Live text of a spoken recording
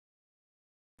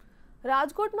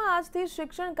રાજકોટમાં આજથી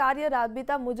શિક્ષણ કાર્ય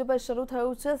રાબેતા મુજબ શરૂ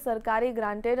થયું છે। સરકારી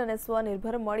ગ્રાન્ટેડ અને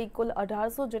સ્વનિર્ભર મળી કુલ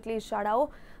 1800 જેટલી શાળાઓ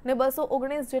અને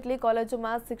 219 જેટલી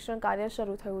કોલેજોમાં શિક્ષણ કાર્ય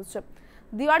શરૂ થયું છે।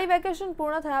 દિવાળી વેકેશન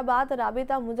પૂર્ણ થયા બાદ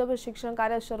રાબેતા મુજબ શિક્ષણ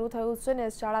કાર્ય શરૂ થયું છે અને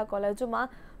શાળા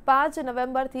કોલેજોમાં 5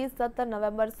 નવેમ્બરથી 17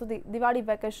 નવેમ્બર સુધી દિવાળી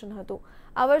વેકેશન હતું।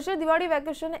 આ વર્ષે દિવાળી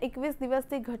વેકેશન 21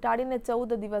 દિવસથી ઘટાડીને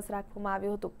 14 દિવસ રાખવામાં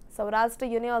આવ્યું હતું। સૌરાષ્ટ્ર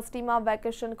યુનિવર્સિટીમાં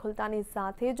વેકેશન ખુલતાની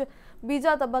સાથે જ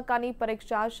બીજા તબક્કાની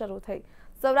પરીક્ષા શરૂ થઈ।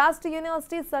 સૌરાષ્ટ્ર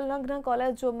યુનિવર્સિટી સંલગ્ન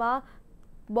કોલેજોમાં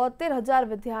 72,000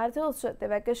 વિદ્યાર્થીઓ છે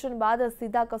તે વેકેશન બાદ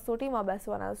સીધા કસોટીમાં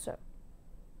બેસવાના છે।